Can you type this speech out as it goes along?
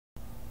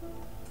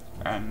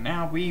And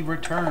now we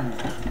return.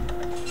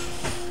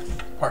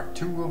 Part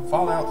 2 of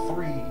Fallout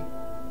 3.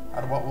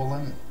 Out of what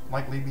will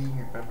likely be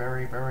a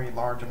very, very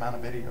large amount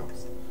of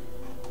videos.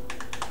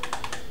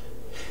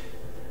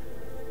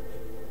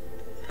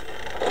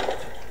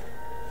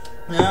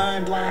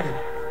 I'm blinded.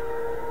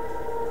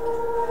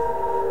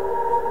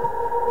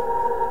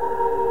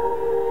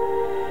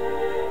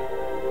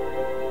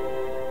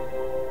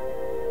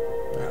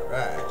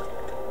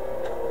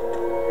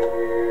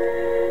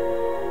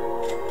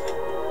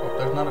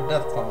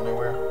 Death claw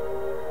anywhere.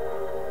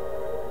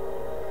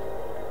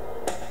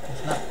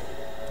 It's not.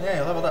 Yeah,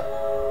 you leveled up.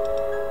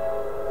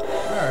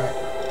 Alright.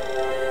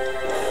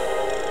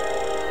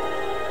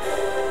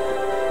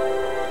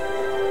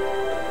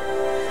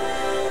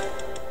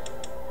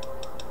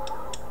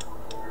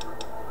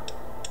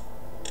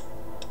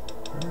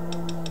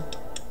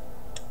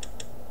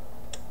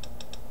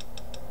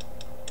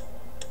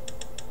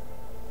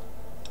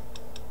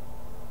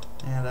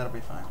 Yeah, that'll be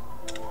fine.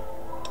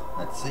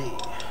 Let's see.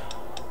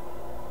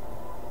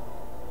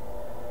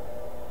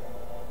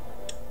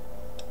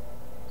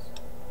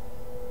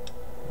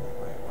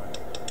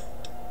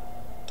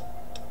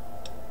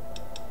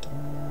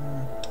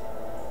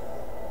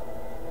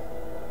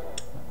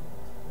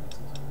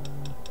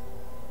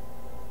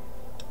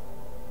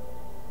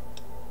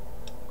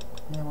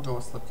 Yeah, we'll go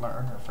with Slip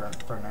Learner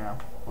for now.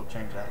 We'll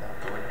change that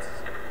afterwards.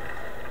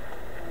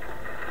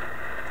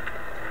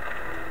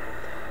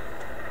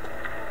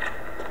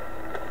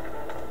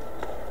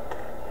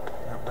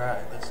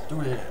 Alright, let's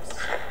do this.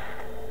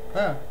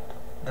 Ah,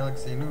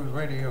 Galaxy News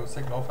Radio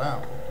signal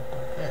found.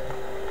 Okay.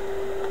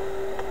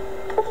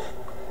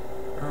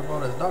 The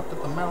rowboat is docked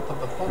at the mouth of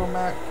the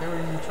Potomac,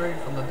 carrying trade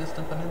from the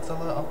distant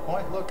peninsula of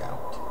Point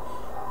Lookout.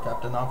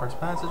 Captain offers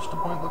passage to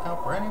Point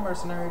Lookout for any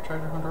mercenary,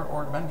 treasure hunter,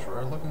 or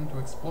adventurer looking to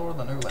explore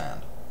the new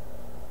land.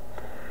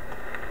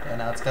 And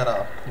now it's got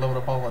a load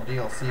up all the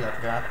DLC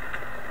I've got.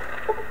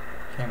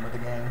 Came with the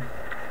game.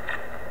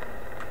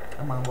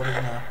 Come on, what is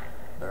it now?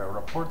 There are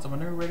reports of a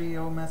new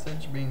radio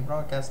message being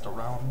broadcast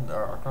around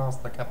across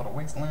the capital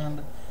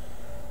wasteland.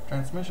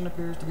 Transmission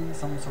appears to be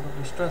some sort of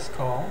distress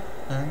call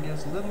and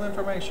gives little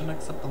information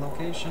except the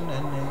location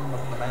and name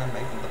of the man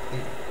making the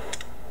plea.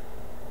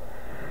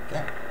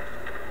 Okay.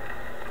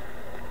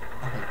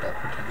 I hate that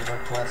particular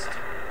quest.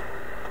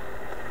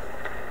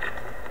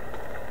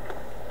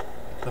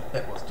 The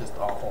bit was just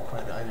awful.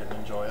 I didn't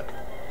enjoy it.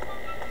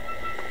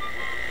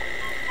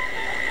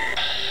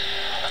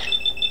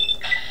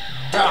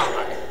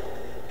 Die!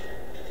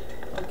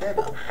 Okay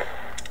then.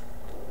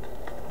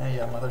 Hey,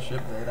 yeah,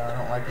 mothership data. I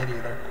don't like it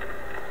either.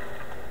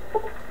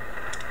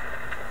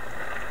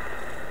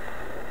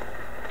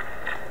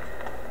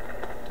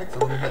 Takes a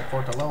little bit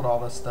for it to load all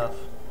this stuff.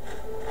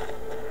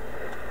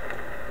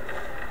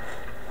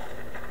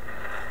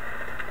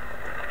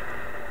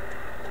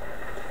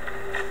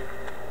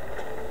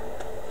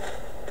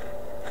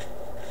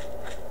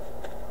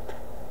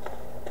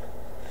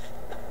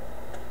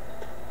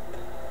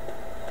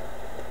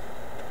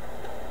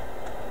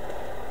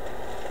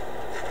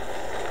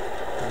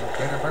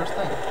 First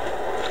thing.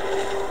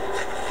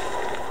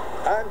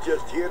 I'm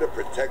just here to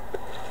protect the...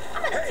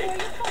 Hey!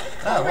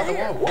 Oh,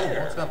 whoa,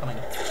 what's happening?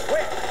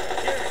 Wait!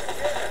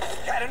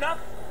 Had enough?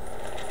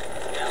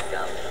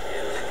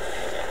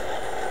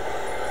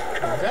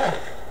 Okay.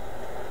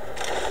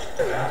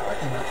 I was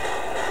expecting that.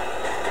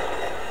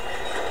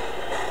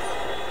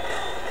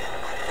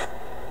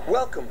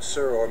 Welcome,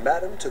 sir or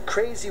madam, to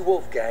Crazy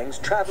Wolfgang's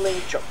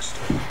traveling junk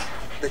store.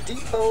 The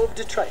depot of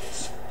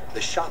detritus,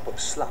 the shop of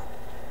slop,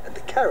 and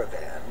the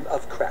caravan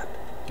of crap.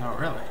 Oh,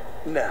 really?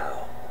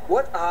 Now,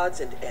 what odds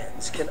and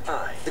ends can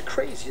I, the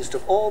craziest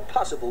of all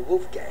possible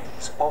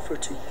Wolfgangs, offer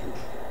to you?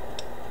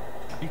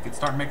 You could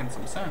start making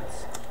some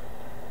sense.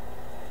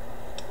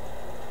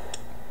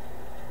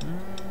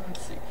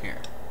 Let's see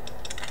here.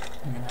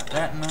 You can have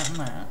that and that and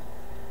that.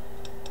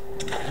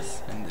 And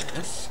this and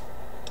this.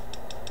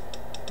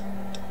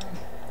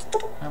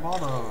 Have all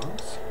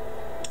those.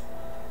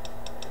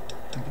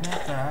 You can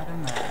have that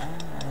and that.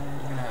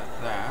 And you can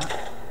have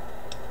that.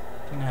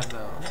 You can have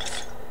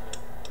those.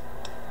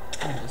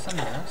 And this and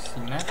this.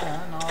 You can have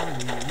that and all of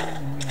these.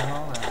 And you can have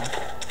all that.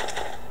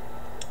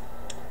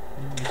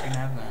 And you can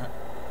have that.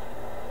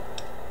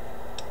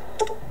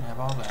 You can have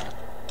all that.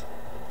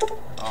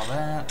 Have all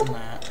that and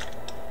that.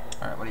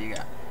 Alright, what do you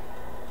got?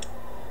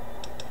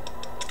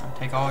 I'll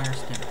take all your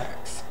stim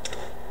packs.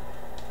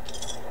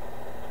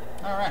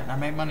 Alright, and I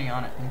made money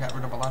on it and got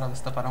rid of a lot of the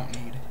stuff I don't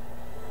need.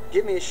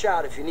 Give me a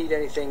shout if you need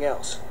anything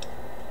else.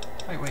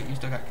 Wait, you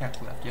still got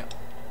caps left, yep.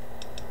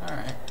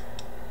 Alright.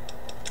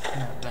 You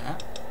can have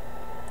that.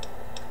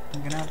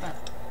 You can have that.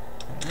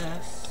 And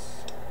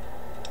this.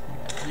 You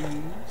got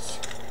these.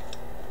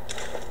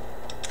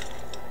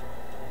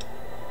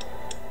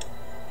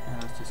 And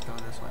let's just go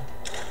this way.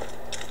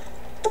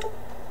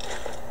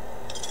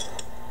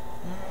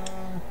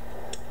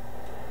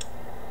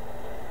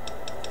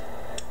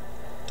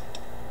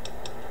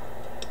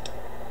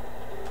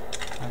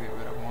 I'll get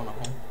rid of one of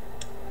them.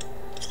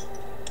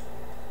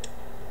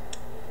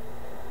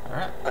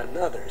 Alright.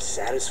 Another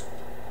satisfying.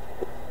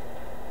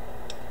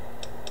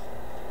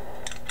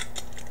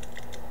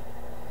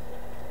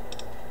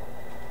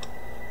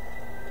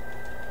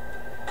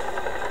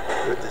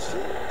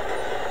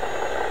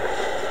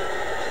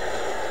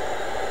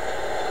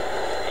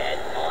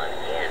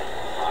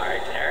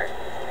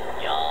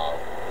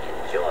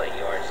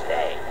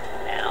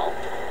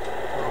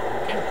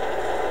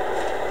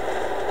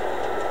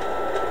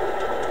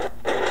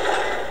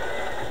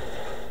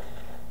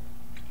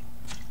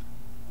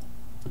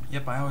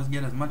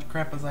 get as much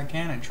crap as I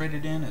can and trade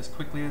it in as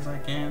quickly as I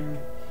can.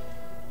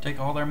 Take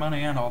all their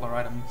money and all their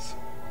items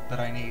that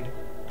I need,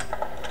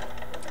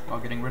 while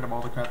getting rid of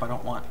all the crap I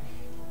don't want.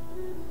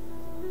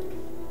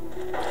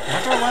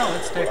 After a while,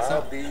 it sticks Well, I'll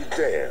up. be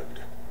damned.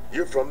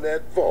 You're from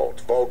that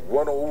vault, Vault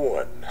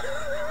 101.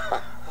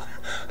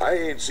 I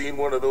ain't seen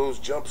one of those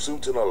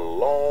jumpsuits in a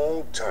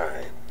long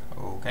time.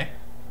 Okay.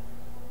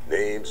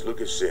 Name's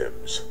Lucas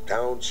Sims,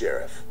 town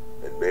sheriff,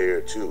 and mayor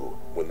too,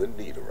 when the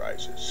need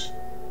arises.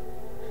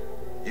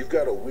 You've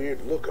got a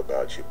weird look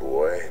about you,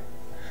 boy.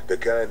 The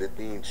kind that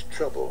means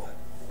trouble.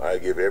 I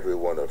give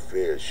everyone a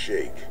fair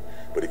shake,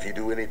 but if you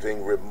do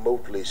anything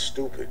remotely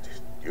stupid,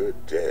 you're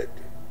dead.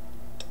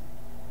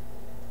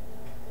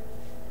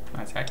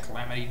 Nice hat,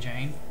 Calamity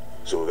Jane.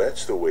 So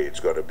that's the way it's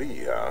gotta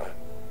be, huh?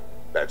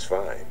 That's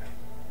fine.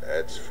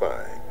 That's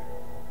fine.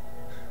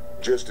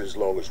 Just as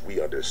long as we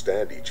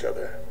understand each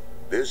other.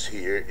 This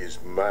here is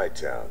my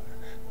town.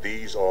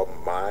 These are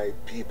my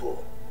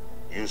people.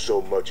 You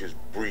so much as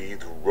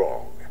breathe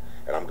wrong,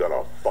 and I'm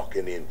gonna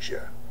fucking inch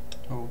you.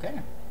 Okay.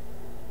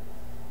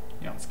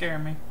 You don't scare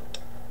me.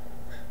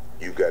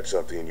 You got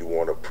something you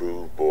want to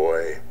prove,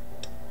 boy?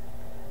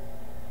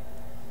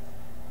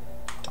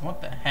 I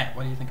want the hat.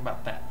 What do you think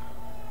about that?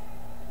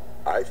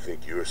 I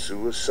think you're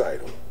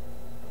suicidal.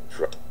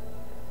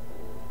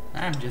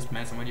 I'm just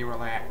messing with you.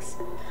 Relax.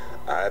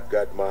 I've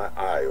got my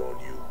eye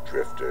on you,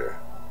 Drifter.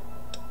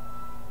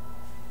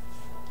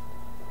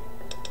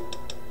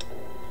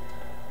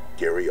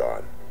 Carry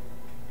on.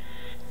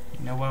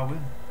 You know I will.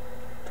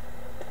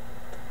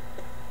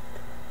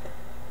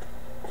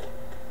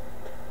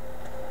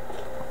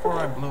 Before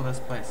I blow this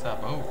place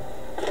up. Oh,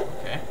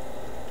 okay.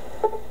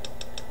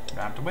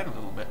 Gonna have to wait a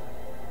little bit.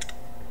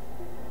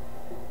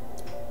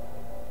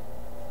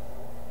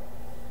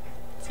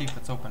 See if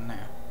it's open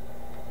now.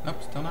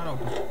 Nope, still not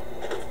open.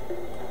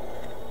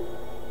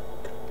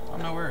 I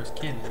don't know where his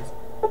kid is.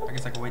 I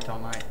guess I can wait till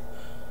night.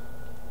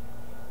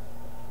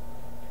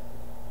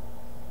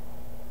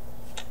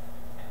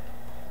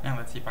 Now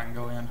let's see if I can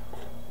go in.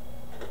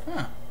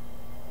 Huh.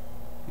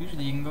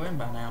 Usually you can go in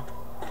by now.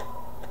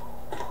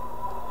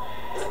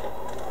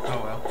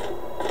 Oh well.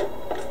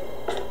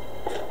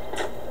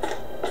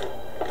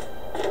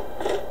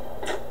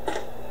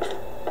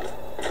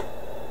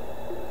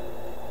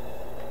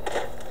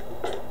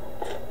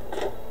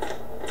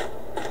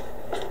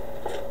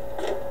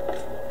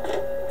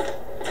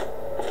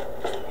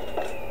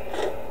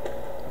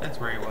 That's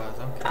where he was,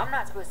 okay. I'm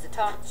not supposed to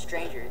talk to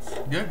strangers.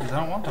 Good, because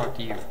I don't want to talk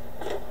to you.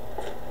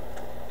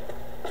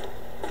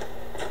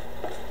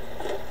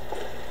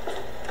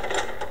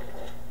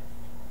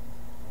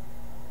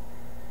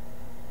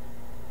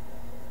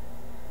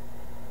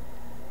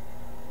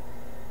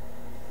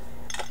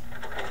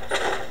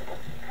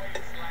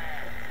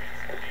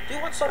 Do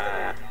you want something?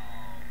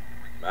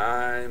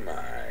 My.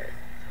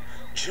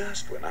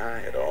 Just when I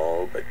had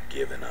all but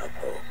given up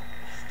hope.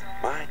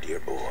 My dear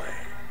boy,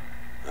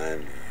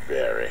 I'm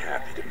very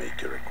happy to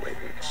make your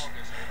acquaintance.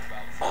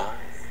 I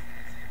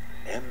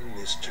am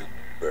Mr.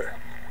 Burke.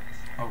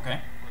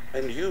 Okay.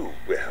 And you,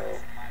 well,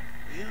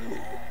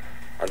 you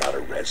are not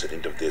a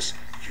resident of this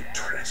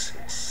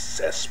putrescent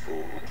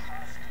cesspool.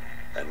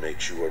 That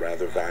makes you a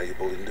rather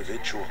valuable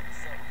individual.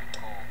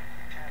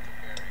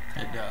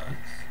 It does.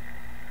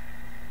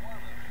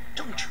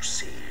 Don't you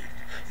see?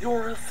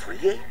 You're a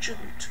free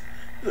agent.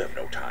 You have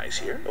no ties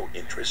here, no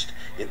interest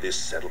in this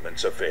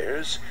settlement's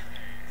affairs.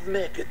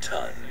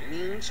 Megaton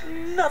means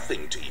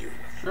nothing to you.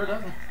 Sure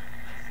doesn't.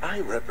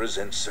 I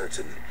represent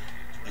certain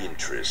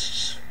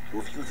interests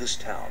who view this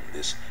town,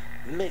 this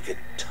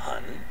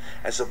megaton,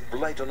 as a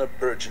blight on a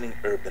burgeoning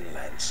urban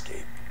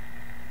landscape.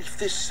 If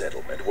this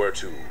settlement were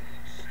to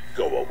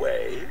go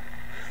away,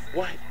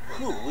 why,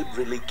 who would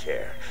really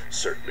care?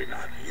 Certainly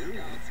not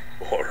you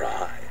or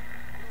I.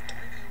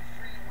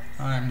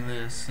 I'm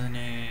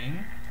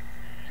listening.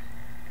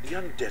 The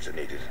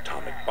undetonated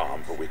atomic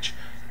bomb for which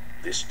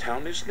this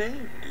town is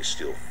named is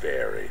still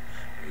very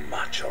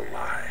much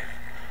alive.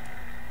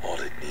 All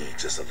it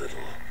needs is a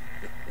little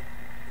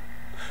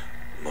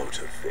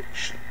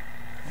motivation.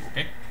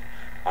 Okay.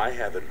 I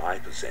have in my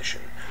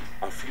possession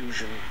a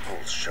fusion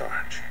pulse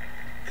charge,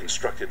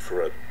 constructed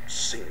for a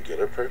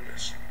singular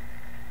purpose.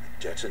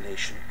 The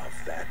detonation of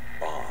that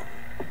bomb.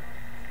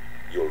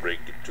 You'll rig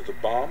it to the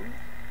bomb,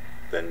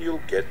 then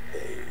you'll get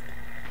paid.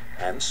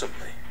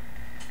 Handsomely.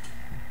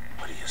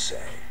 What do you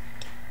say?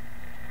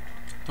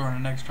 Throwing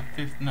an extra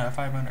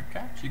 500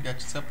 cash. You got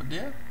yourself a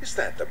deal? Is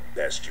that the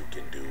best you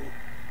can do?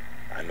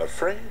 I'm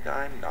afraid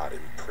I'm not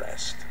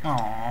impressed.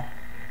 Aww.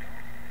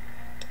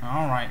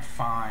 Alright,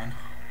 fine.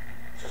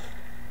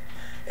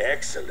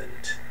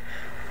 Excellent.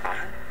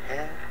 I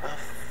have a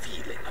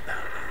feeling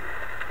about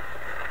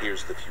you.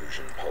 Here's the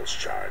fusion pulse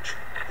charge.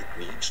 It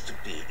needs to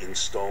be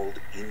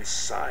installed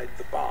inside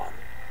the bomb.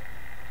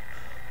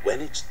 When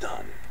it's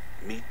done,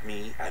 meet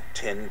me at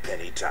 10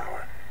 Penny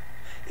Tower.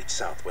 It's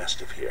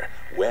southwest of here,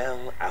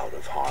 well out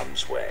of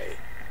harm's way.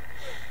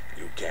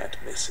 You can't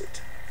miss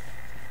it.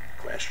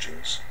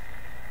 Questions?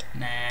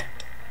 Nah.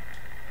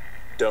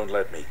 Don't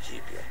let me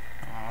keep you.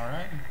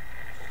 Alright.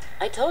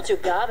 I told you,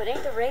 Gob, it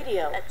ain't the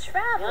radio. A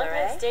traveler, Young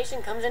eh?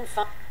 station comes in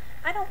fine.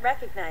 I don't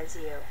recognize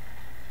you.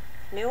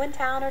 New in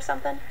town or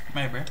something?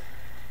 Maybe.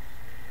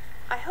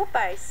 I hope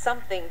by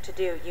something to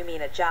do you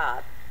mean a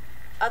job.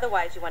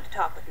 Otherwise you want to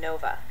talk with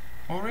Nova.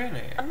 Oh,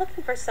 really? I'm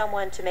looking for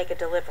someone to make a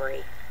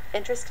delivery.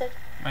 Interested?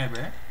 Maybe.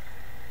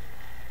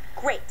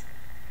 Great.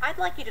 I'd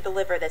like you to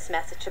deliver this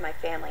message to my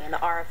family in the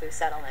Arafu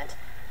settlement.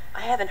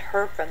 I haven't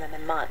heard from them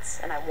in months,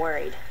 and I'm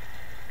worried.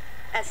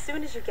 As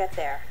soon as you get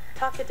there,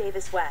 talk to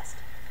Davis West.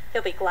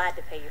 He'll be glad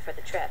to pay you for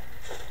the trip.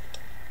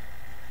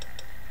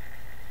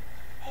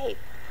 Hey,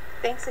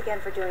 thanks again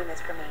for doing this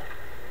for me.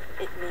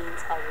 It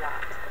means a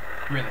lot.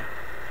 Really?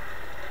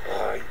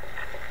 I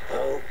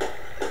hope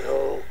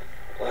you'll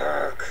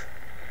work.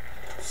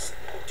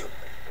 Stupid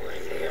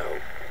radio.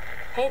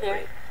 Hey there.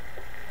 Wait,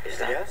 is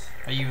that? Yes?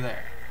 Are you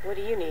there? What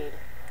do you need?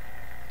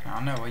 I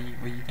don't know. What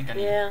you think I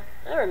need? Yeah,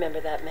 I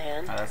remember that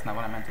man. Oh, that's not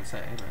what I meant to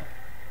say, but...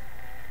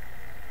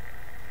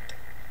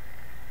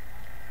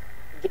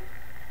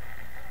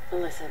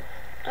 Listen,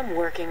 I'm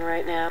working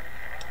right now.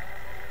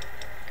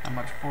 How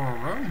much for a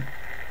room?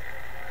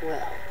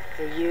 Well,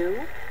 for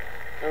you,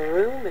 a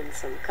room and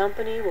some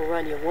company will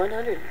run you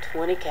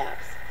 120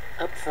 caps.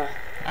 Up front.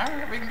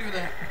 Alright, we can do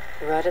that.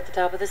 Right at the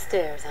top of the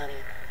stairs, honey.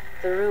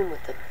 The room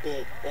with the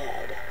big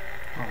bed.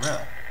 Oh,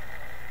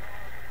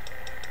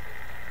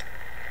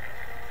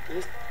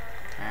 really? You...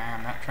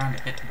 I'm not trying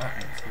to hit the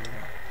buttons. Here we go.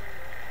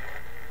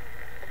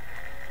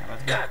 Now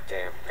let's go.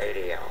 Goddamn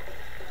radio.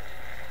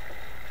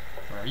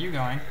 Where are you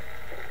going?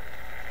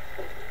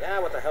 Yeah,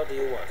 what the hell do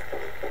you want?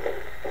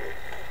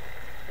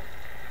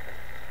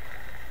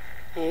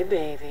 Hey,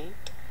 baby.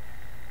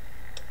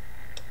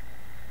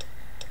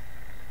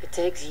 It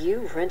takes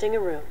you renting a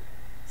room,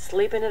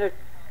 sleeping in a...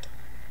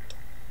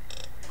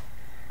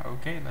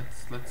 Okay,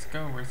 let's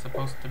go. We're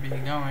supposed to be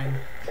going.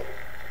 If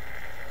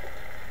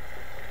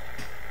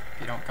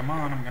you don't come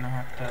on, I'm gonna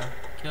have to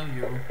kill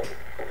you.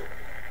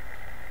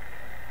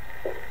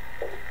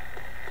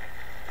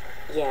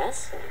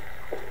 Yes?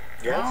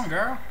 Come on,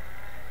 girl.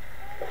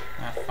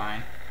 That's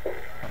fine.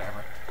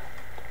 Whatever.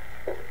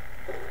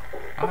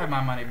 I'll have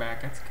my money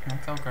back. That's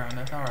okay.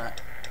 That's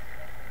alright.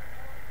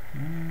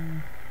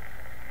 Hang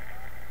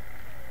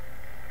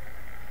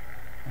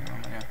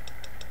on, yeah,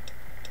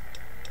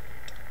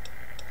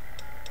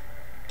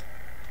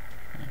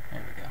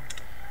 there we go.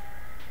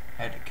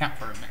 I had to count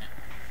for a minute.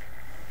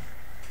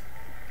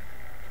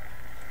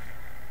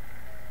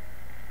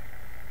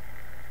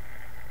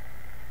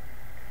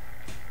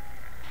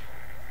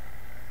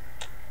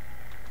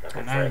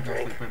 Looking Now for you a go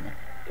drink? sleep with me.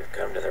 You've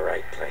come to the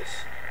right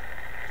place.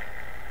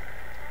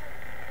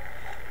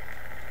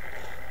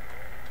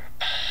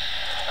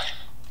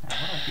 Now,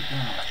 what do I keep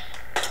doing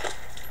that?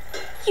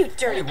 You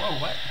dirty... Hey, whoa,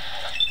 what?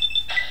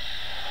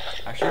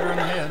 I shoot her in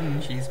the head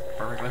and she's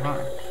perfectly fine.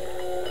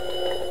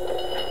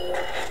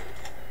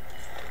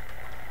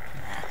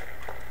 Nah.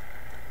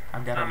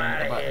 I've got to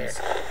remember the buttons.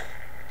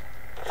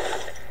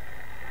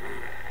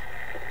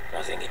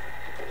 Nothing.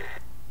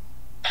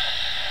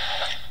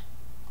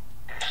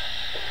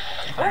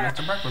 I thought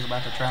Mr. Burke was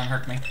about to try and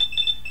hurt me.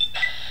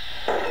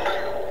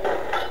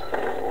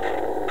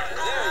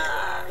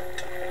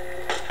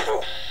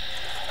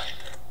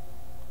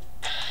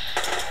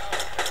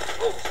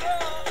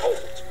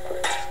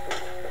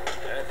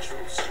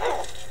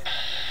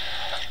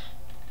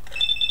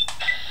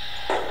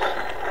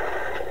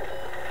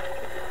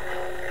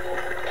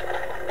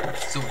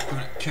 So good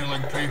at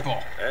killing people.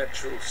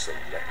 Natural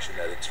selection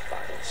at its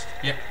finest.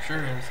 Yep,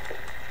 sure is.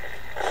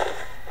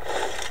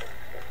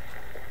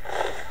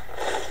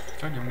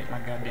 Told you I'm getting my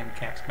goddamn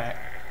caps back.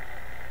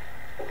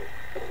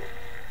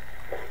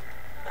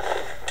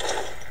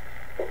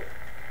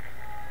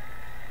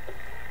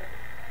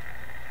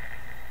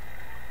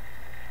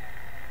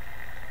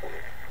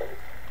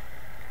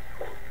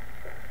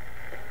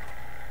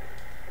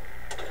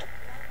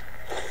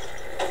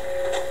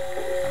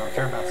 I don't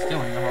care about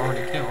stealing, I've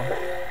already killed.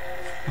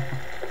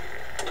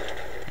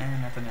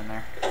 And nothing in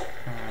there.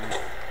 Alright.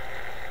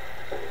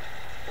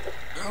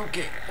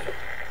 Okay.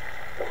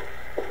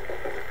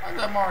 How's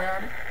that,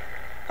 Moriarty?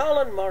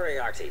 Colin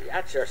Moriarty,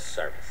 at your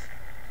service.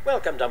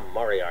 Welcome to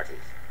Moriarty's.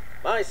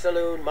 My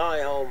saloon,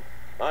 my home,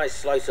 my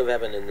slice of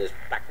heaven in this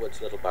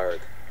backwoods little burg.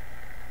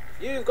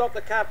 If you've got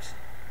the caps,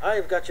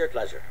 I've got your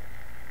pleasure.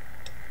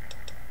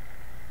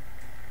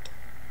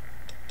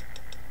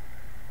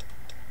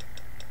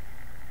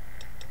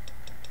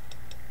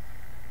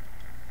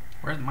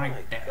 Where's my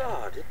My dad?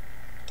 God.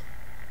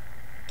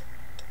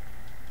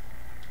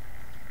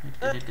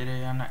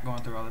 I'm not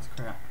going through all this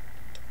crap.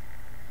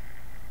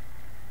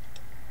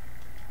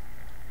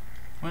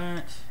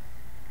 What?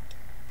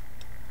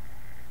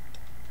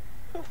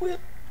 Well,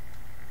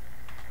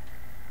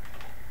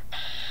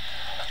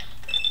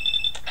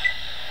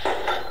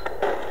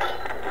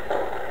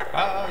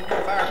 Oh, you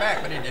can fire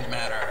back, but it didn't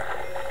matter.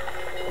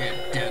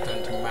 It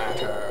didn't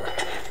matter.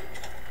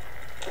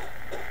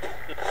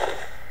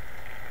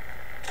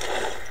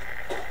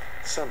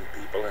 Some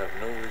people have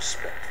no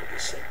respect for the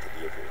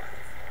sanctity of life.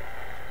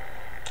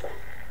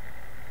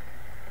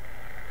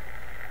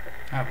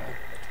 How about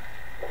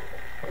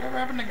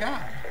Whatever happened to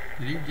God?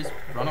 Did he just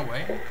run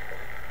away?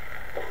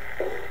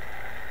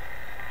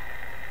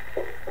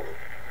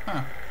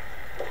 Huh.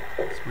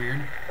 That's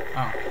weird.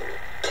 Oh.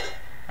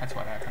 That's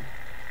what happened.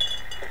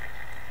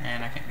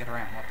 And I can't get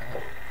around. What the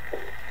hell?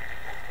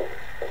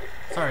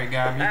 Sorry,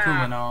 God. Be cool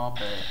and all,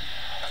 but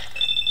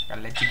gotta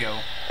let you go.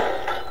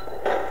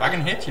 If I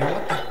can hit you,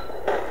 what the...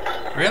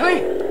 Really?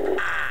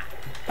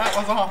 That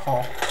was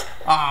awful.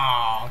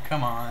 Oh,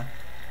 come on.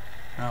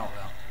 Oh,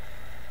 well.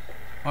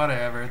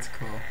 Whatever, it's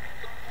cool.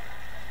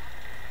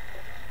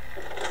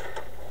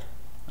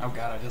 Oh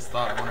god, I just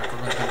thought. I wonder if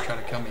everyone's gonna try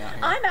to kill me out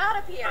here. I'm out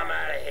of here. I'm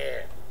out of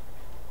here.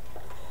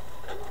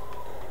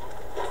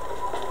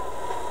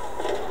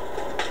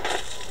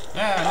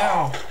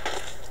 Yeah,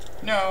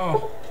 no.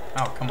 No.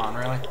 Oh, come on,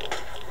 really?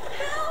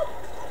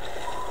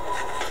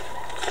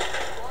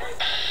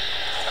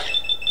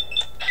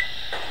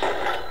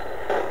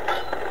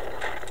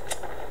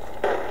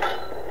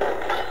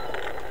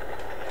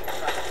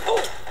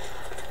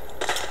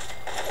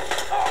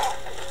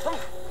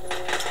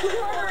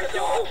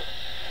 Help!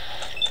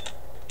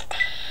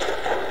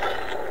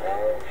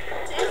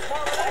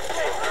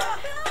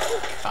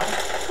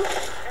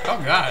 Oh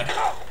god.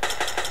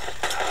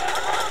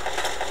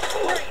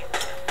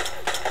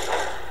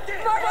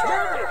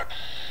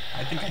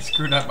 I think I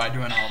screwed up by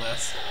doing all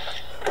this.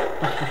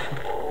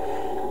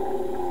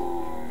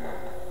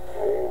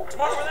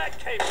 Tomorrow where that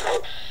came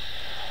from.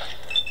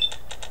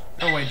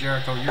 Go away,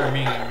 Jericho. You're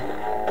mean.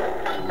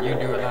 You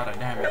do a lot of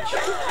damage.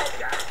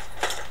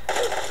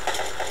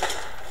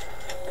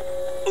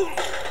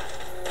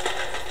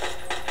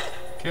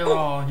 Kill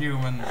all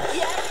humans.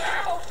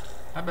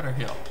 I better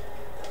heal.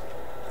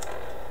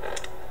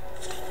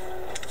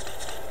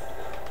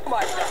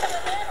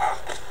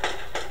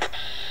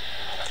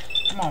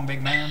 Come on,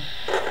 big man.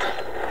 I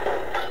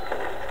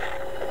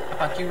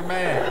thought you were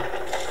mad.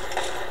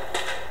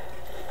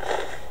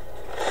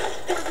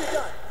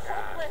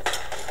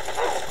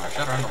 I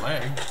shot her in the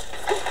leg.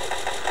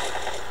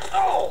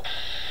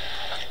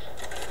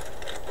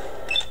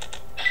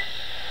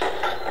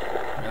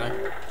 Really?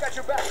 Got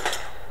your back.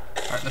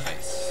 Right in the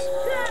face.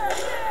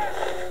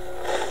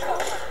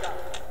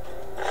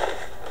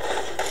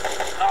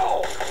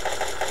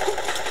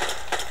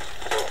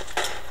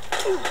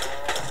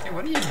 Hey,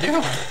 what are you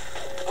doing?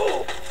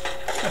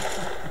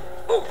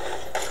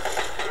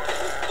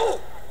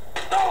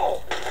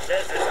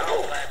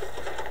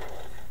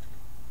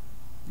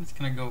 I'm just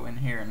gonna go in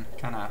here and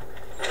kind of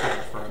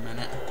hide for a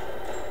minute.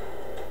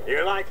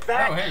 You like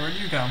that? Oh, hey, where'd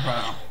you come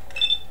from?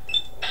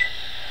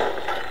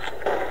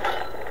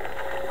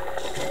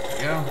 There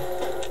we go.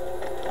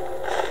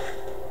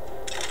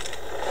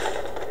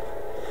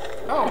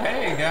 Oh,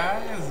 hey,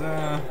 guys.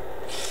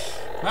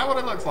 Not what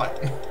it looks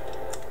like.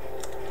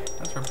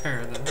 Let's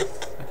repair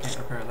this. I can't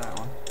repair that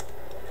one.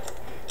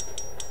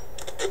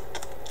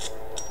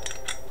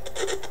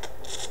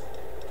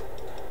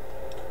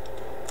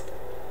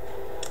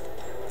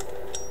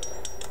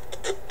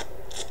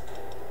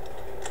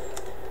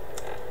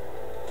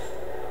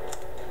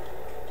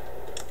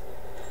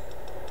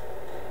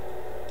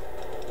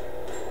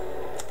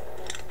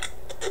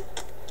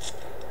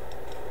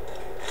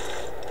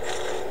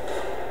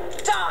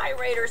 Die,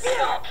 Raider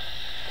scum!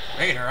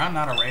 Raider? I'm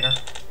not a raider.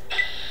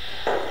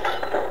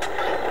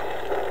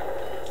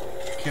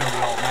 Kill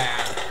the old man.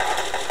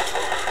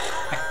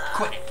 Hey,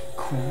 quit it.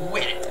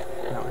 Quit it.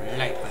 I don't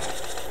like that.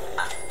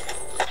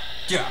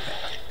 Drop it.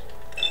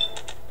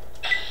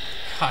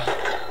 God.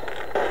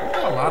 I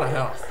got a lot of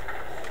health.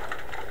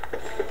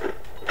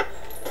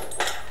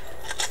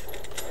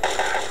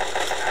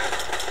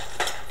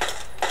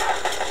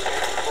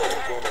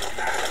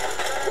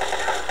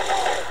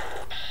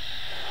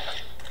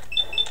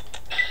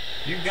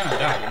 You're gonna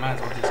die. You might as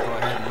well just go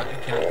ahead and let me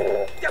kill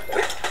you.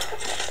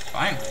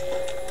 Finally.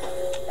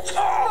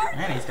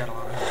 Man, he's got a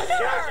lot of health.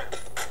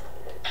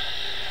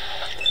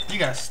 You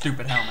got a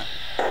stupid helmet.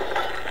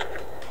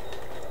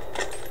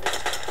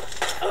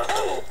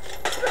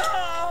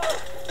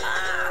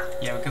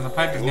 Yeah, because a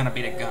pipe is gonna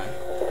beat a gun.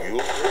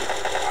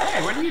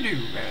 Hey, what do you do?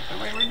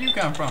 Where did you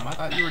come from? I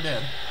thought you were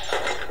dead.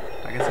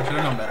 I guess I should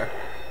have known better.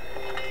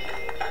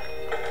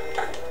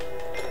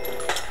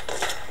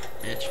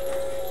 Bitch.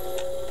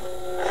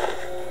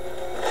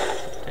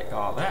 Take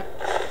all that.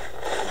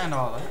 And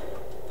all that.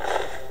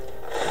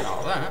 And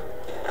all that.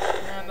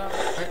 And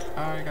wait, I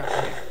got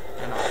three.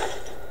 And all that.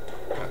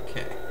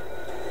 Okay.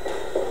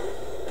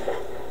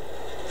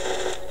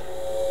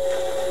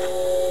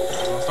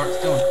 I'll start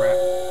stealing crap.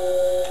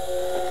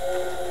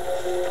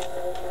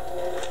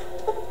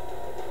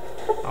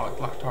 Oh, it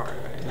blocked hard. I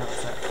didn't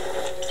notice that.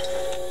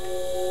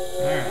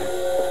 Alright.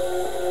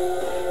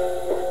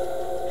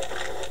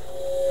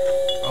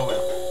 Oh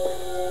well.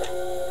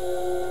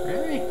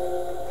 Really?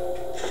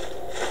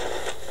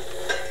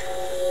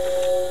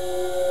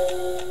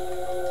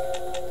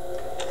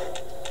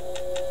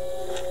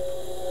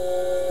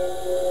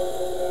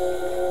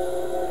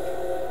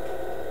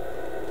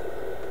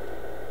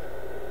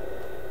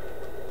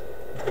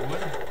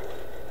 What?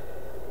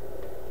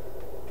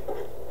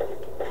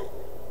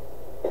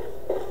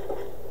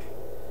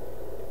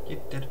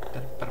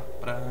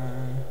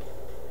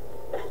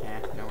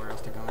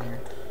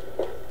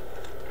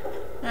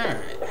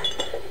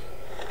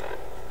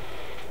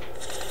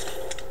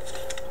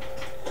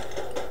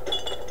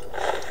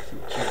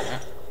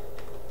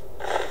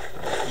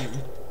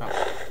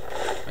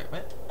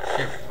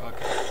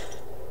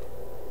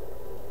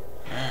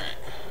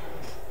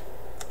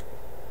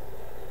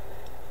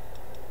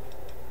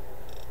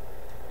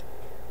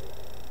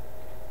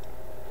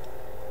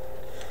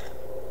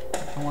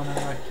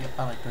 Yep,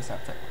 I like this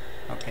outfit.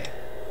 Okay.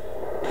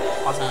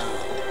 Awesome.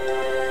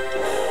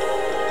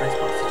 Where's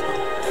supposed to go?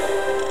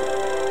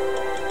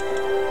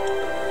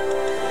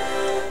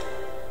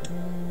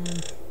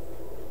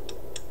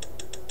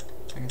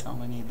 I guess I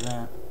only need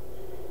that.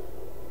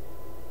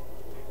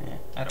 Yeah,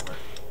 that'll work.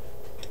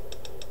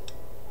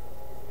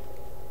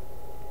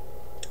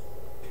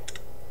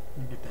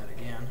 Get that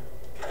again.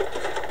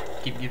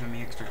 Keep giving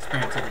me extra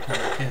experience every time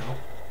I kill.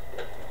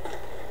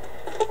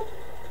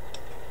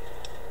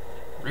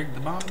 Rig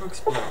the bomb to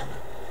explode.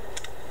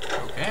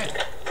 Okay.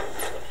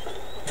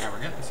 Now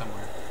we're getting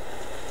somewhere.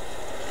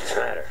 What's the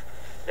matter?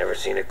 Never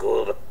seen a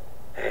ghoul.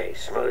 Hey,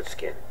 smooth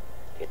skin.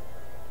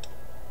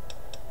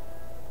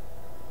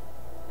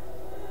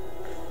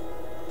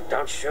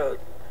 Don't shoot.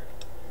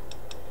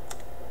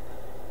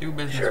 Do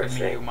business Sure with me,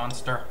 thing. you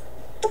monster.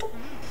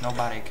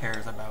 Nobody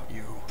cares about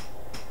you.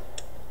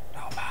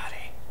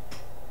 Nobody.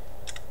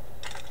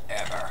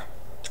 Ever.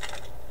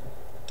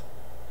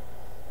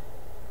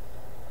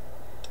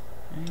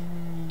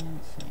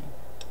 Let's see.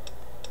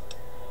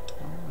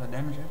 Oh, the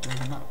damage rate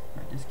goes up.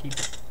 Right, just keep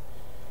it.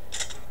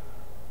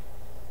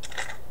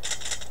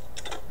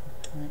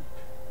 Right.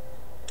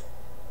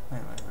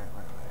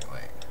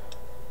 Wait.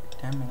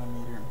 10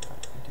 millimeter and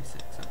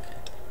 556. Okay.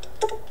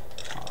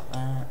 All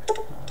that.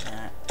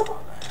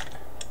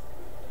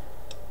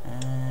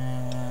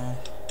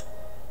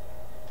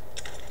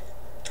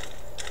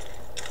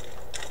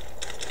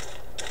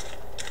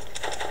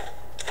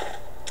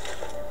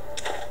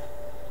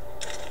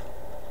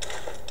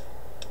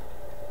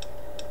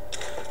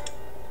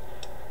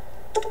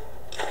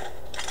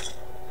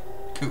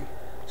 Cool.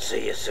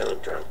 See you soon,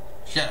 drunk.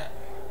 Shut up.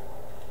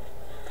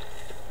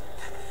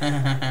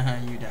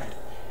 You died.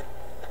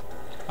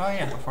 Oh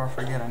yeah, before I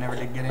forget, I never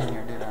did get in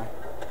here, did I?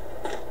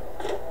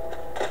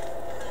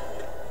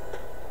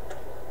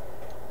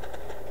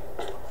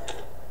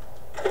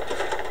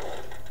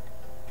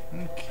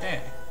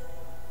 Okay.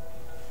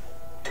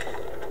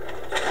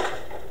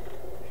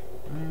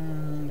 I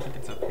think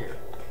it's up here.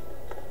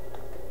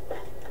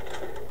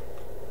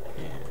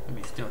 Yeah, let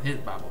me steal his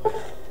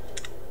bobblehead.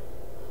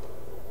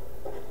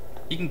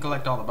 You can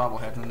collect all the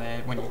bobbleheads, and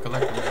then when you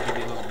collect them, they give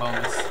you a little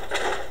bonus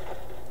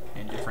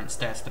and different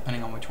stats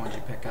depending on which ones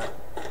you pick up.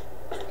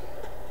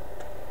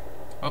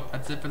 Oh,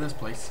 that's it for this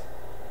place.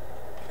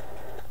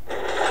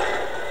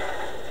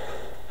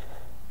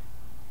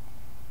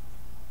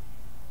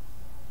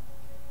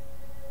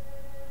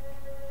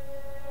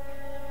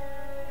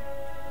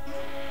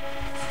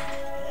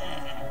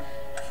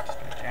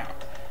 Stretch out.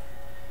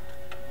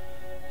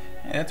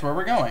 Yeah, that's where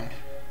we're going.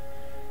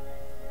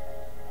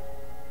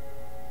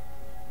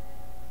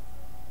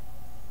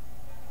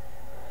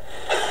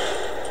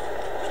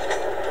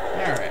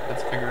 Alright,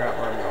 let's figure out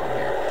where I'm going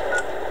here.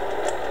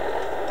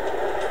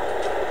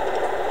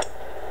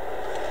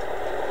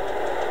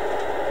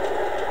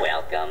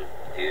 Welcome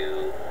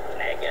to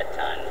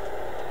Megaton.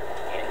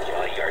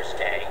 Enjoy your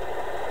stay.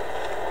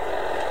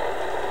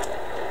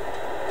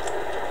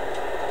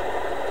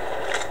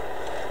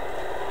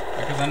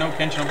 Because I know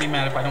Kenshin will be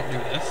mad if I don't do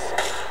this.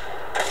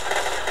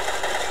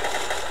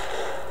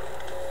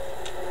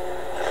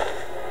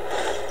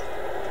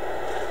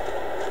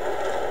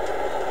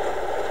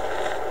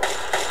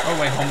 Go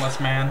away, homeless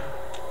man.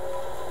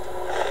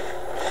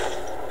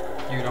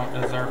 You don't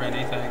deserve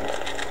anything.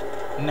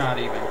 Not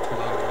even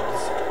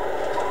clothes.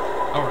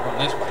 Oh, we're going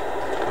this way.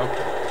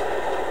 Okay.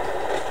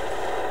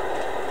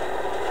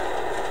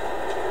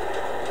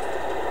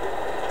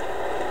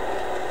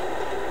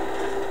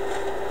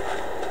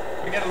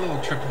 We got a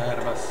little trip ahead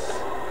of us.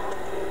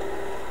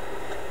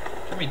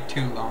 Shouldn't be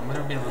too long, but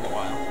it'll be a little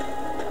while.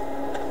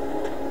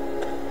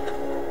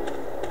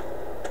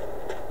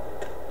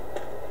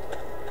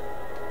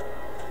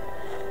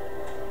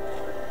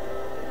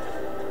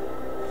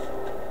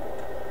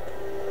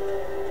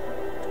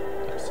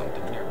 There's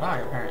something nearby,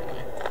 apparently.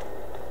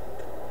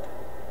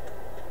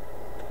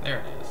 There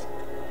it is.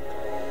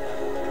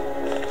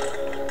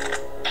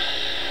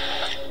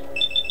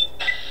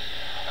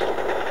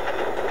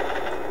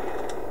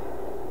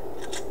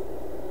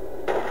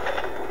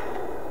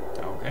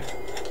 Okay.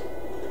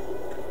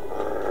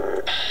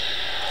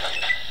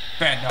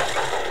 Bad dog.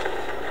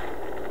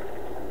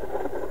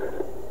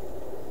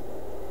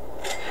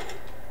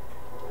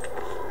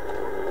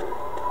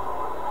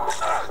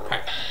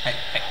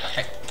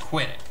 Hey,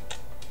 quit it.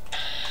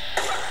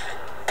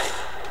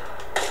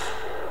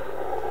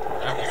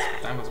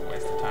 That was a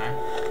waste of time.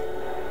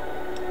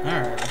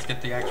 Alright, let's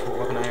get the actual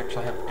weapon I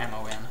actually have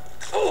ammo in.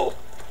 Oh!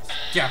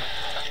 Yeah.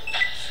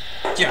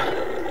 Yeah.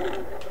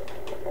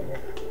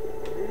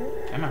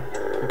 Come on.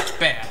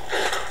 Bad.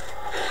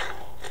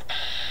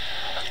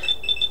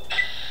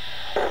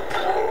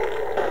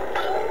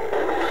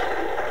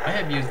 I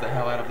have used the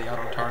hell out of the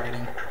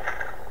auto-targeting.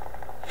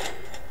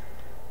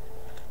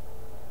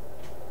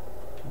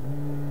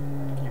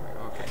 Here we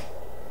go, okay.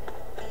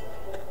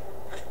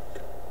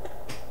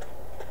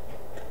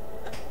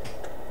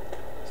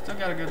 Still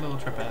got a good little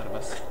trip ahead of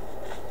us.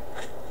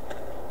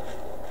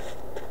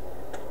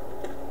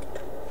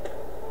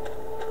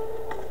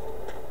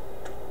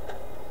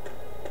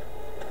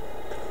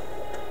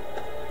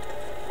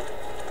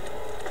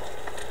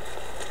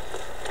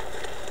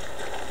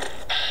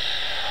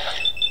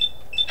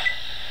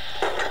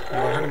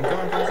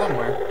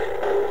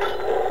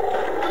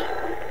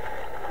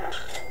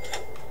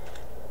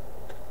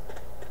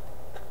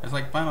 It's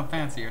like Final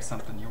Fantasy or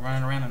something. You're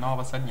running around and all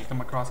of a sudden you come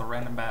across a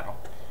random battle.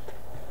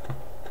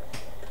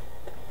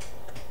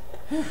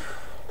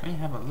 We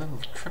have a little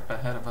trip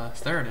ahead of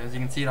us. There it is. You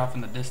can see it off in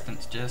the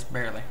distance, just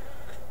barely.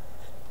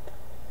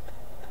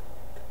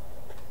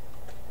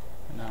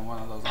 And then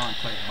one of those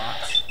enclave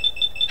bots.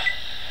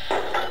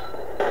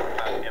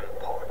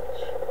 Importance.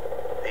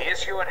 The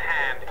issue at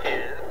hand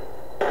is...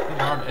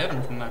 It's hard to hit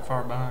him from that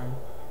far behind.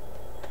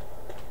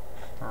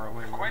 Or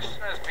away. The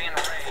question is being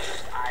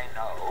raised, I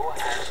know,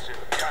 as to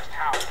just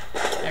how...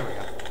 There we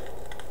go.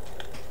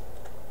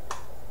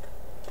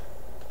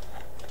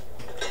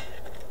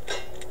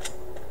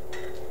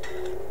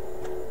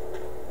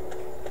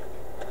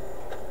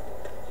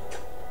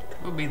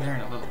 We'll be there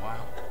in a little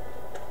while.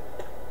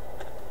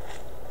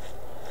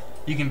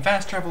 You can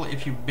fast travel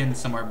if you've been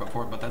somewhere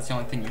before, but that's the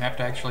only thing. You have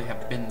to actually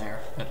have been there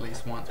at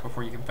least once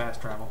before you can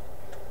fast travel.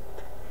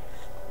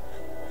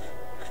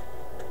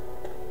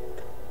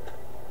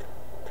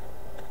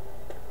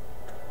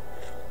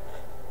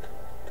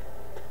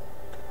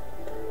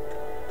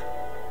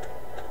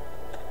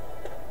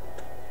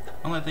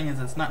 Only thing is,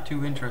 it's not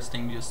too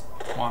interesting just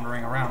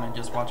wandering around and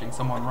just watching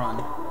someone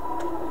run.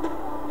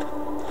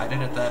 I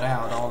did it that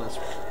out, all this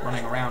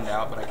running around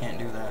out, but I can't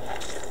do that.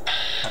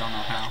 I don't know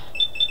how.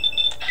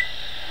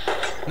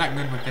 Not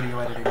good with video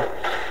editing.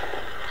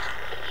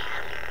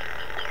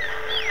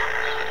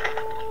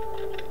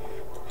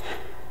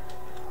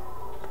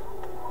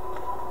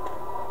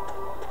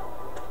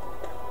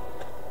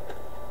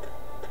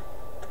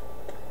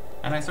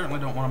 And I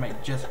certainly don't want to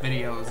make just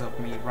videos of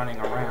me running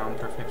around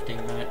for 15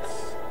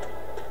 minutes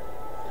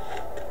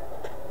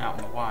out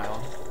in the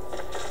wild.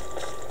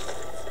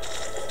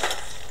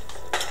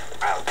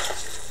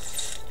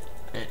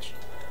 Bitch.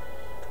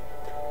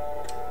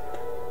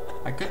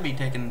 I could be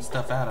taking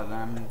stuff out of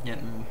them,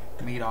 getting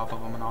meat off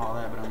of them and all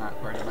that, but I'm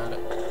not worried about it.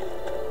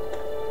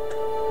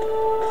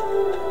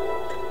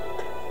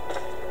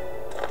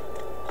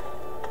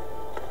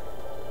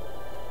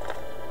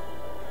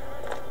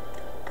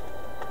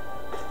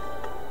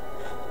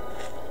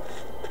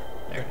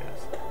 There it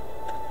is.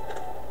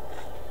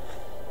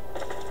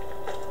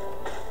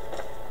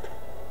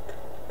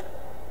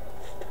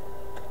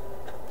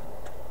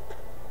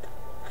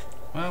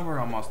 Well, we're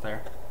almost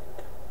there.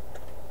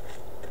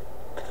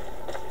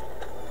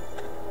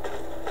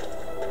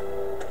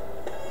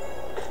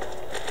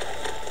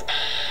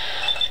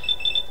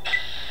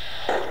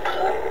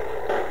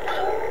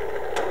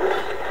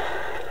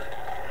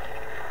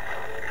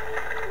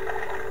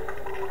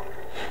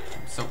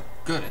 I'm so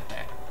good at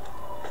that.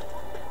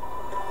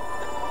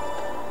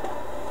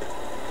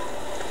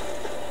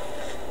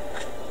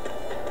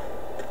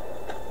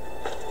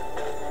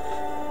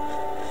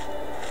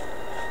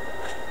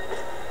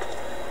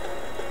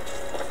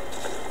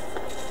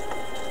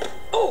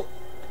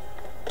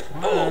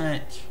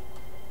 What?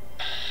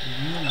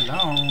 Leave me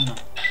alone.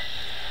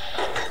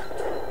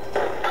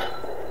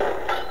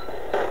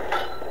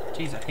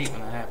 Jeez, I hate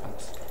when that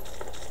happens.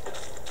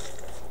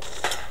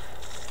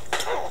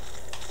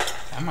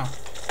 Come on.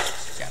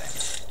 Got it.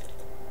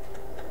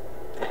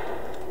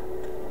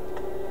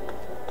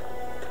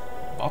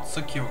 Vault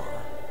secure.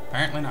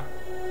 Apparently not.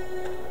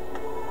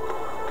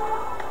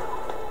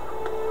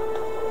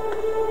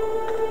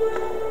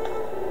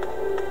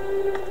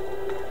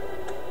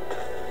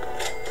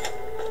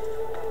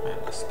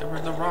 I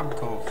discovered the Rob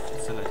Cove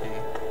facility.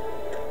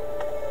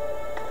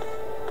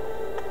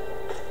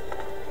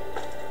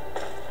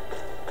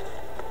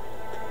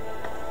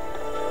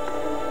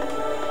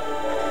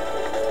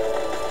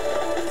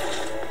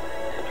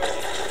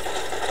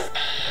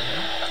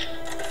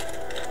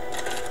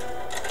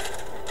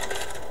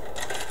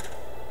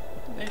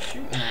 What are they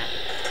shooting at?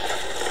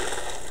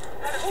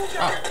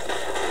 Oh,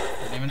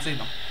 didn't even see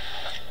them.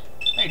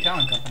 Hey,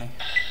 Talon Company.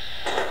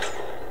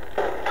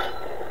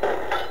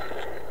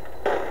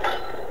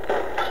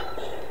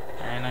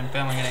 And I'm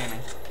failing at aiming.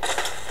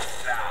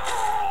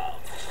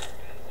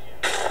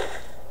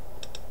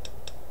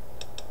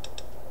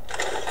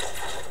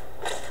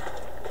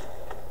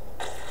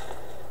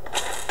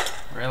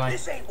 Really?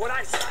 This ain't what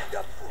I signed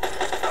up for.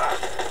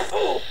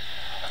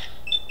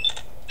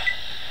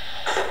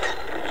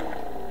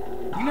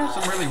 You can have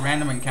some really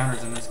random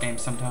encounters in this game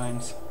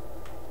sometimes.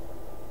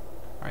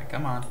 Alright,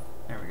 come on.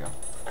 There we go.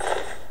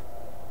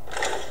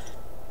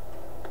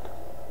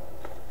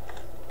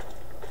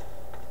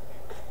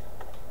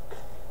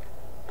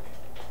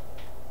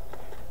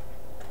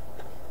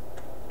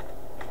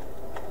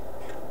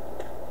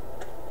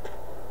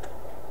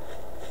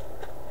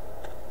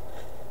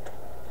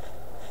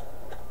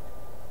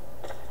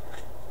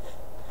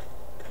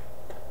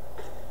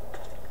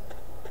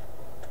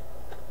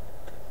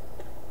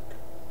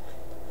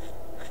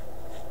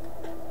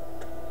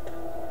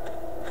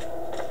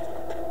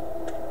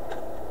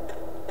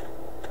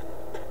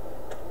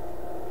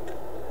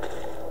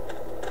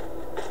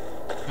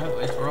 Well, at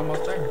least we're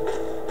almost there.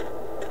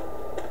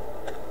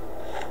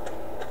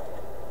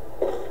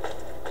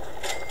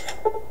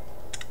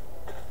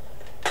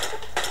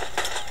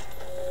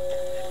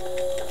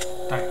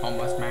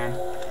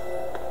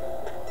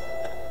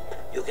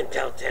 You can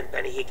tell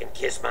Tenpenny he can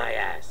kiss my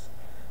ass.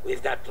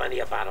 We've got plenty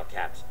of bottle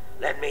caps.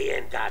 Let me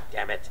in,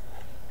 goddammit.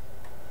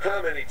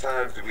 How many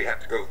times do we have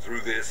to go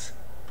through this?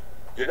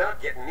 You're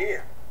not getting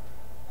in.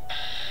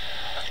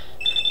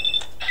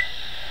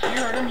 You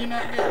heard him, you're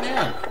not getting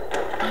in.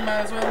 You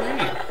might as well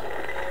leave.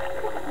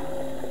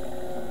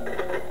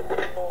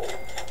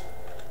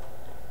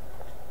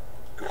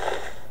 Good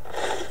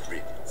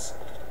riddance.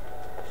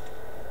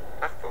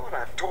 I thought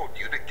I told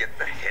you to get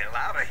the hell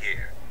out of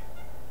here.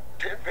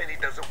 Tenpenny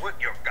doesn't want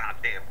your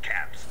goddamn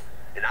caps,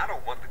 and I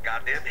don't want the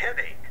goddamn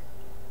headache.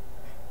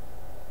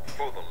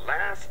 For the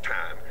last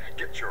time,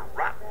 get your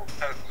rotten,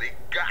 ugly,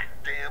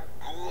 goddamn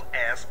ghoul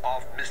ass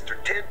off Mr.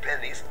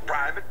 Tenpenny's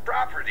private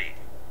property.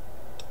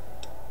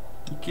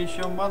 You kiss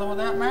your mother with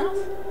that mouth?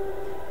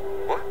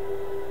 What?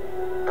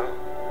 Oh,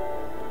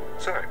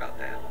 sorry about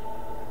that.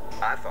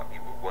 I thought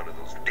you were one of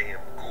those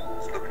damn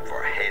ghouls looking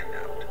for a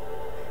handout.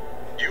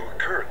 You are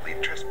currently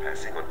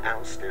trespassing on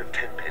Alistair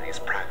Tenpenny's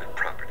private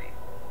property.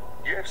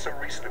 You have some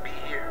reason to be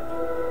here.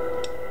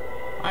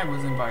 I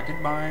was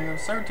invited by a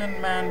certain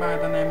man by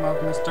the name of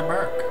Mr.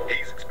 Burke.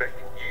 He's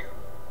expecting you.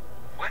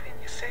 Why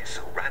didn't you say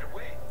so right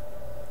away?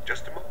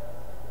 Just a moment.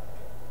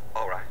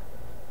 All right.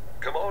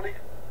 Come on in.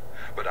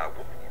 But I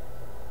warn you,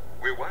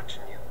 we're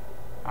watching you.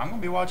 I'm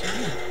gonna be watching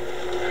you.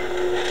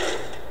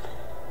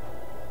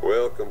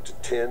 Welcome to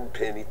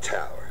Tenpenny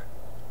Tower.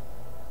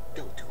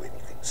 Don't do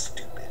anything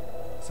stupid.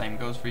 Same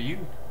goes for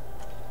you.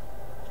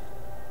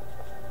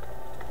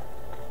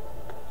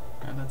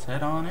 Now let's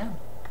head on in.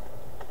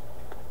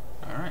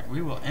 Alright,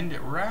 we will end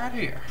it right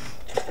here.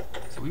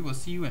 So we will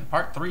see you in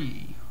part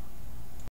 3.